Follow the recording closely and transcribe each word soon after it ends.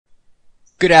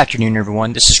Good afternoon,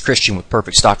 everyone. This is Christian with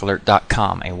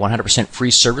PerfectStockAlert.com, a 100%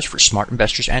 free service for smart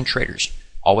investors and traders.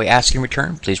 All we ask in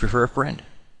return, please refer a friend.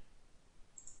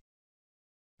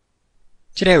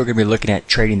 Today we're going to be looking at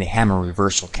trading the hammer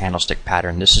reversal candlestick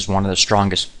pattern. This is one of the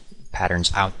strongest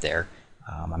patterns out there.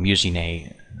 I'm using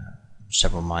a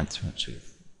several month,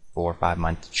 4 or 5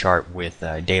 month chart with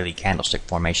daily candlestick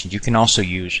formations. You can also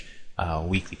use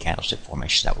weekly candlestick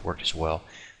formations. That would work as well.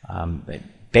 But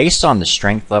based on the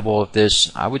strength level of this,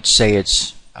 I would say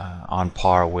it's on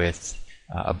par with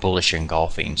a bullish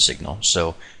engulfing signal.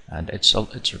 So it's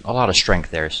a lot of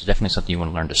strength there. It's definitely something you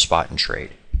want to learn to spot and trade.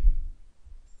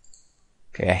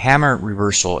 Okay, a hammer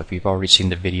reversal, if you've already seen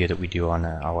the video that we do on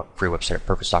our free website at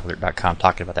PerfectStockAlert.com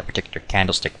talking about that particular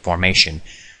candlestick formation,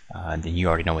 then you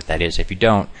already know what that is. If you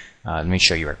don't, let me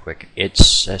show you right quick.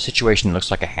 It's a situation that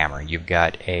looks like a hammer. You've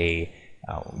got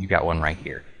one right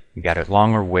here. You've got a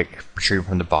longer wick protruding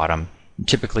from the bottom,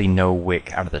 typically no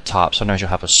wick out of the top. Sometimes you'll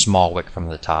have a small wick from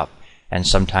the top, and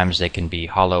sometimes they can be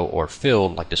hollow or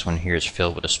filled, like this one here is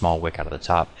filled with a small wick out of the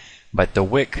top. But the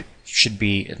wick should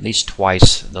be at least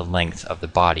twice the length of the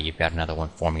body. You've got another one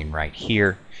forming right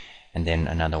here, and then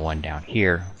another one down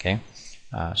here. Okay,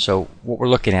 so what we're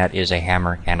looking at is a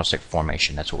hammer candlestick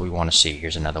formation. That's what we want to see.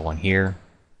 Here's another one here.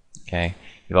 Okay,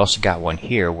 you've also got one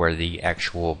here where the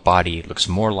actual body looks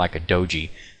more like a doji.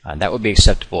 That would be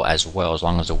acceptable as well, as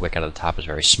long as the wick out of the top is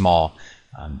very small.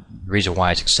 The reason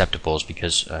why it's acceptable is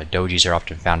because dojis are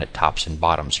often found at tops and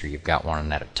bottoms. Here you've got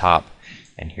one at a top,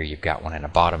 and here you've got one at a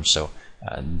bottom, so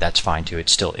that's fine too.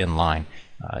 It's still in line.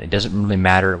 It doesn't really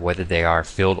matter whether they are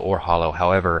filled or hollow.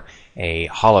 However, a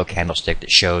hollow candlestick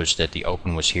that shows that the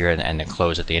open was here and the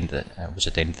close at the end of was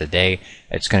at the end of the day,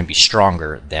 it's going to be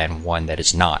stronger than one that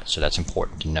is not. So that's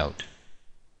important to note.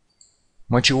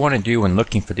 What you want to do when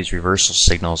looking for these reversal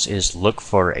signals is look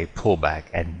for a pullback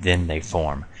and then they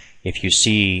form. If you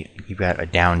see you've got a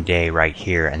down day right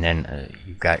here and then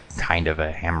you've got kind of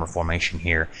a hammer formation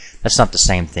here, that's not the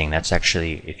same thing. That's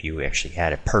actually, if you actually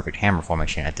had a perfect hammer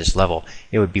formation at this level,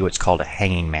 it would be what's called a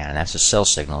hanging man, and that's a sell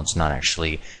signal. It's not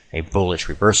actually a bullish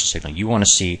reversal signal. You want to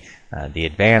see the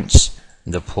advance,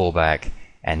 the pullback,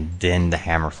 and then the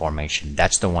hammer formation.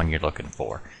 That's the one you're looking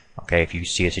for. Okay, if you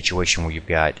see a situation where you've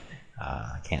got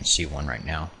I can't see one right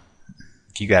now.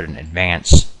 If you got an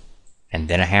advance and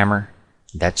then a hammer,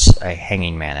 that's a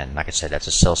hanging man, and like I said, that's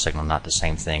a sell signal, not the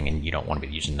same thing, and you don't want to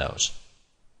be using those.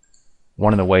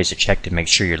 One of the ways to check to make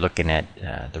sure you're looking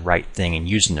at the right thing and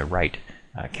using the right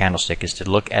candlestick is to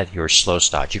look at your slow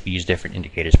stotch. You can use different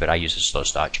indicators, but I use a slow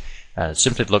stotch.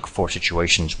 Simply look for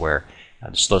situations where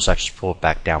the slow stotch is pulled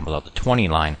back down below the 20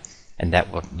 line, and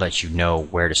that will let you know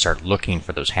where to start looking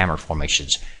for those hammer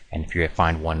formations. And if you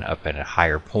find one up at a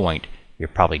higher point, you're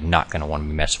probably not going to want to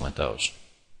be messing with those.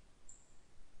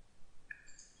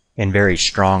 In very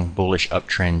strong bullish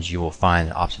uptrends, you will find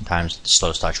that oftentimes the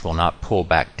slow stotch will not pull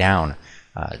back down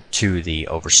to the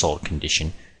oversold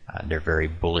condition. They're very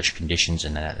bullish conditions,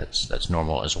 and that's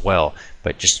normal as well.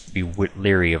 But just be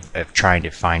leery of trying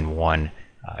to find one.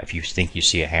 If you think you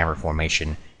see a hammer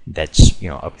formation that's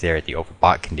up there at the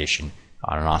overbought condition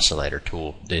on an oscillator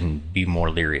tool, then be more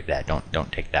leery of that.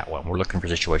 Don't take that one. We're looking for a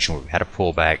situation where we've had a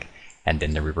pullback and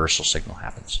then the reversal signal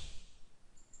happens.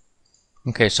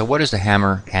 Okay, so what is the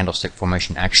hammer candlestick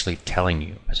formation actually telling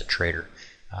you as a trader?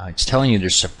 It's telling you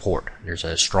there's support. There's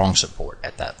a strong support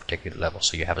at that particular level.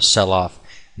 So you have a sell-off,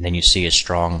 and then you see a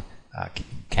strong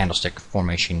candlestick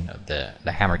formation of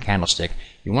the hammer candlestick.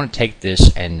 You want to take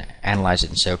this and analyze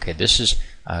it and say, okay, this is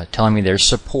telling me there's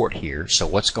support here, so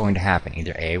what's going to happen?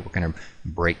 Either A, we're going to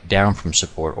break down from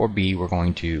support, or B, we're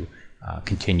going to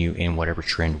continue in whatever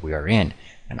trend we are in.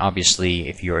 And obviously,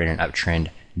 if you're in an uptrend,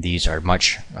 these are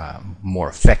much more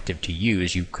effective to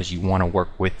use because you want to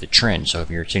work with the trend. So if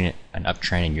you're seeing an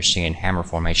uptrend and you're seeing hammer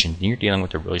formation, then you're dealing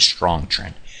with a really strong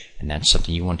trend, and that's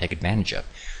something you want to take advantage of.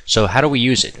 So how do we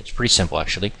use it? It's pretty simple,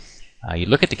 actually. You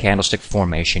look at the candlestick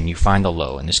formation, you find the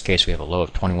low. In this case, we have a low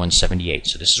of 21.78.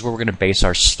 So this is where we're going to base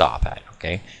our stop at.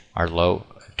 Okay, our low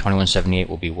 21.78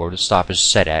 will be where the stop is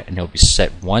set at, and it'll be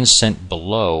set 1 cent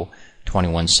below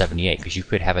 21.78, because you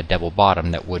could have a double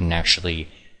bottom that wouldn't actually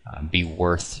be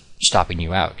worth stopping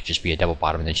you out. It could just be a double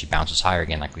bottom, and then she bounces higher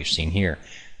again, like we've seen here.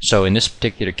 So in this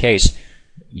particular case,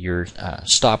 your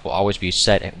stop will always be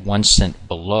set at 1 cent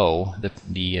below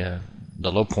the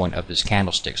low point of this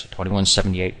candlestick. So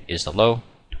 21.78 is the low,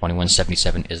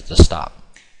 21.77 is the stop.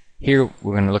 Here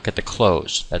we're going to look at the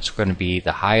close. That's going to be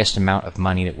the highest amount of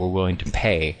money that we're willing to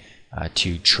pay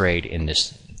to trade in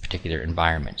this particular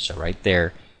environment. So right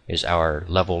there is our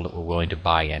level that we're willing to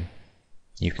buy in.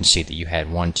 You can see that you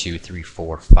had 1, 2, 3,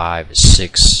 4, 5,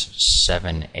 6,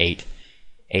 7, 8,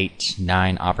 8,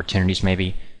 9 opportunities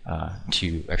maybe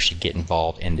to actually get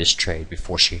involved in this trade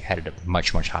before she had it up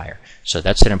much higher. So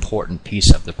that's an important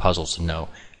piece of the puzzle to know.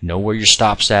 Know where your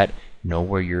stop's at, know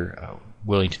where you're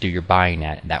willing to do your buying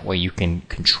at. That way you can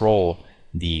control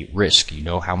the risk. You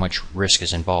know how much risk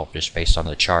is involved just based on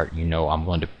the chart. You know, I'm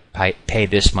willing to pay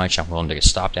this much, I'm willing to get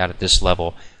stopped out at this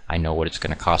level. I know what it's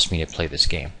going to cost me to play this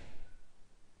game.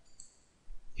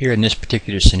 Here in this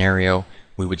particular scenario,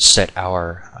 we would set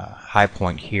our high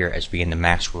point here as being the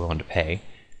max we're willing to pay,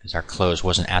 because our close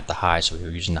wasn't at the high, so we were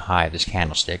using the high of this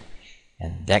candlestick.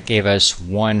 And that gave us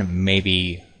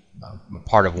maybe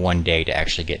part of 1 day to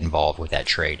actually get involved with that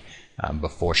trade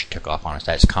before she took off on us.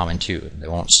 That's common too. They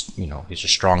won't, these are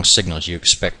strong signals. You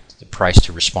expect the price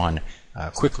to respond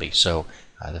quickly. So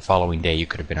the following day, you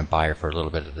could have been a buyer for a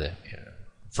little bit of the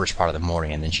first part of the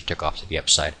morning, and then she took off to the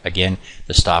upside. Again,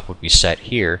 the stop would be set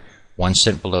here, 1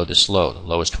 cent below this low. The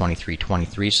low is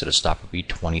 23.23, so the stop would be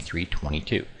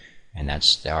 23.22, and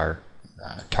that's our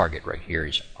target right here.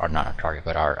 Or not our target,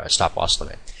 but our stop loss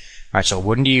limit. All right, so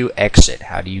when do you exit?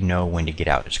 How do you know when to get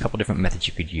out? There's a couple different methods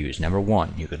you could use. Number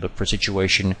one, you could look for a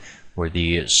situation where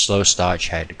the slow stotch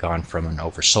had gone from an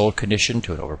oversold condition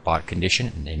to an overbought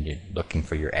condition, and then you're looking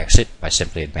for your exit by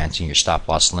simply advancing your stop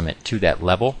loss limit to that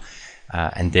level.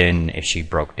 And then if she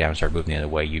broke down and started moving the other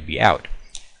way, you'd be out.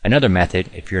 Another method,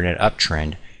 if you're in an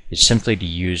uptrend, is simply to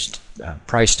use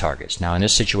price targets. Now in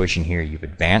this situation here, you've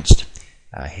advanced,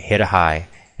 hit a high,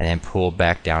 and then pull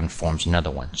back down and forms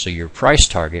another one. So your price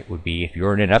target would be, if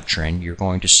you're in an uptrend, you're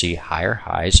going to see higher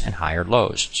highs and higher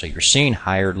lows. So you're seeing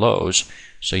higher lows,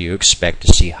 so you expect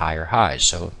to see higher highs.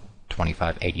 So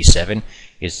 25.87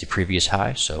 is the previous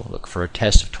high, so look for a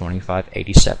test of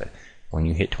 25.87. When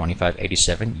you hit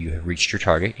 25.87, you have reached your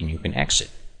target and you can exit.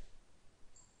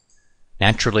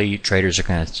 Naturally, traders are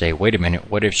going to say, wait a minute,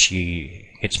 what if she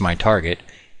hits my target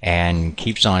and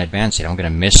keeps on advancing? I'm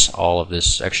going to miss all of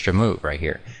this extra move right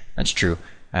here. That's true.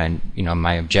 And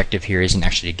my objective here isn't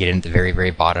actually to get into the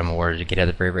very bottom or to get at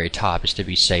the very top. It's to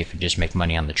be safe and just make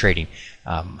money on the trading.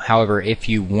 However, if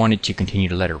you wanted to continue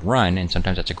to let her run, and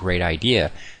sometimes that's a great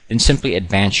idea, then simply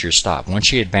advance your stop. Once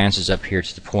she advances up here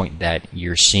to the point that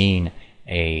you're seeing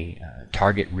a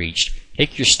target reached,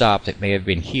 take your stop that may have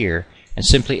been here and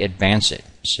simply advance it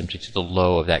simply to the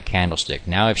low of that candlestick.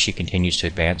 Now if she continues to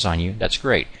advance on you, that's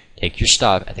great. Take your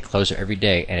stop at the close of every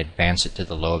day and advance it to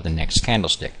the low of the next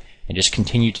candlestick, and just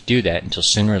continue to do that until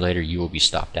sooner or later you will be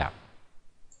stopped out.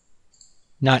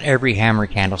 Not every hammer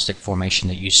candlestick formation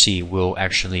that you see will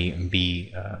actually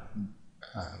be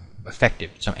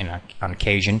effective. So on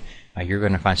occasion you're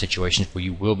going to find situations where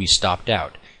you will be stopped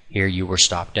out. Here you were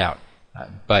stopped out.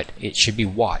 But it should be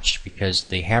watched, because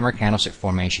the hammer candlestick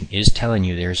formation is telling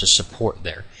you there's a support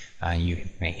there. You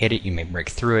may hit it, you may break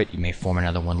through it, you may form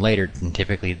another one later, and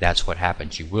typically that's what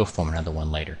happens. You will form another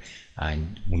one later,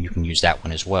 and you can use that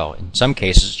one as well. In some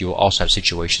cases, you will also have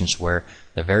situations where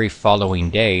the very following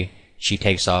day she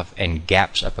takes off and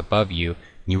gaps up above you,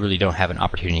 and you really don't have an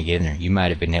opportunity to get in there. You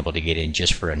might have been able to get in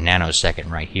just for a nanosecond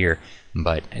right here,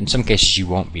 but in some cases you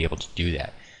won't be able to do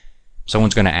that.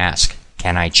 Someone's going to ask,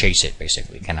 can I chase it,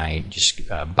 basically? Can I just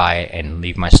buy it and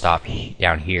leave my stop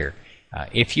down here?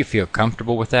 If you feel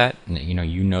comfortable with that,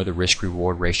 you know the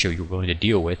risk-reward ratio you're willing to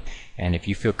deal with, and if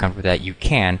you feel comfortable with that, you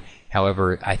can.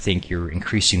 However, I think you're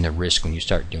increasing the risk when you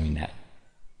start doing that.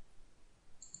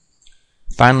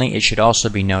 Finally, it should also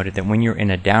be noted that when you're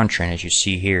in a downtrend, as you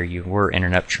see here, you were in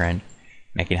an uptrend,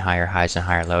 making higher highs and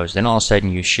higher lows. Then all of a sudden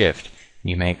you shift.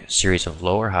 You make a series of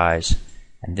lower highs,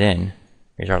 and then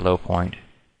here's our low point.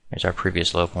 Here's our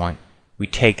previous low point. We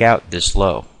take out this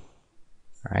low,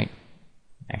 right?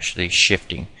 Actually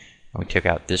shifting. And we took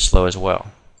out this low as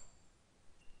well.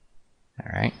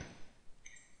 All right,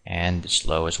 and this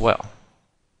low as well.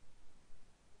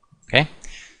 Okay,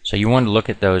 so you want to look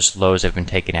at those lows that have been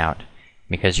taken out,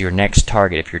 because your next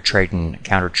target, if you're trading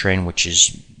counter trend, which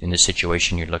is in this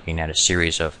situation, you're looking at a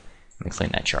series of. Let me clean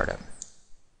that chart up.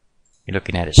 You're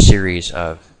looking at a series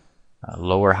of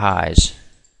lower highs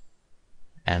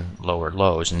and lower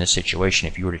lows. In this situation,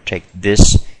 if you were to take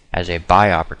this as a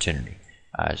buy opportunity,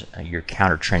 as your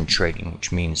counter trend trading,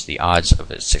 which means the odds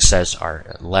of success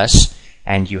are less,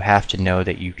 and you have to know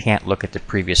that you can't look at the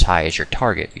previous high as your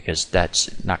target, because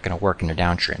that's not going to work in a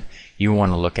downtrend. You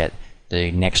want to look at the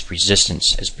next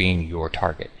resistance as being your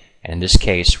target, and in this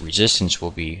case, resistance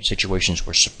will be situations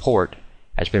where support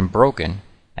has been broken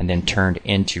and then turned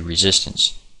into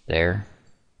resistance there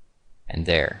and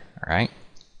there. All right.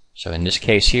 So in this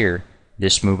case here,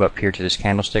 this move up here to this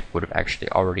candlestick would have actually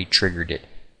already triggered it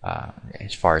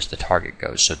as far as the target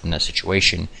goes. So in that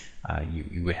situation,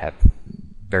 you would have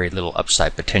very little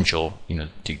upside potential,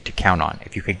 to count on.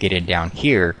 If you could get in down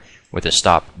here with a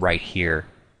stop right here,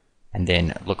 and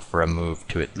then look for a move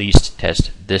to at least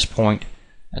test this point,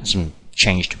 that's some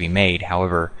change to be made.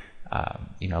 However, a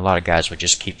lot of guys would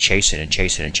just keep chasing and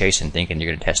chasing and chasing, thinking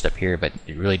you're going to test up here, but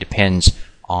it really depends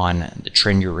on the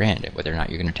trend you're in, whether or not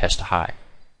you're going to test a high.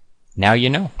 Now you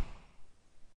know.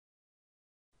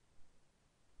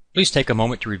 Please take a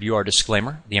moment to review our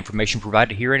disclaimer. The information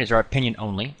provided herein is our opinion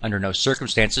only. Under no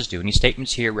circumstances do any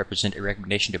statements here represent a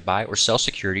recommendation to buy or sell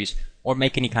securities or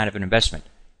make any kind of an investment.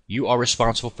 You are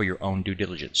responsible for your own due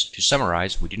diligence. To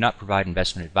summarize, we do not provide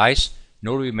investment advice,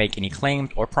 nor do we make any claims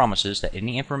or promises that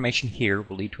any information here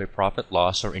will lead to a profit,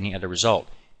 loss, or any other result.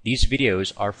 These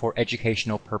videos are for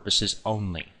educational purposes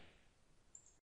only.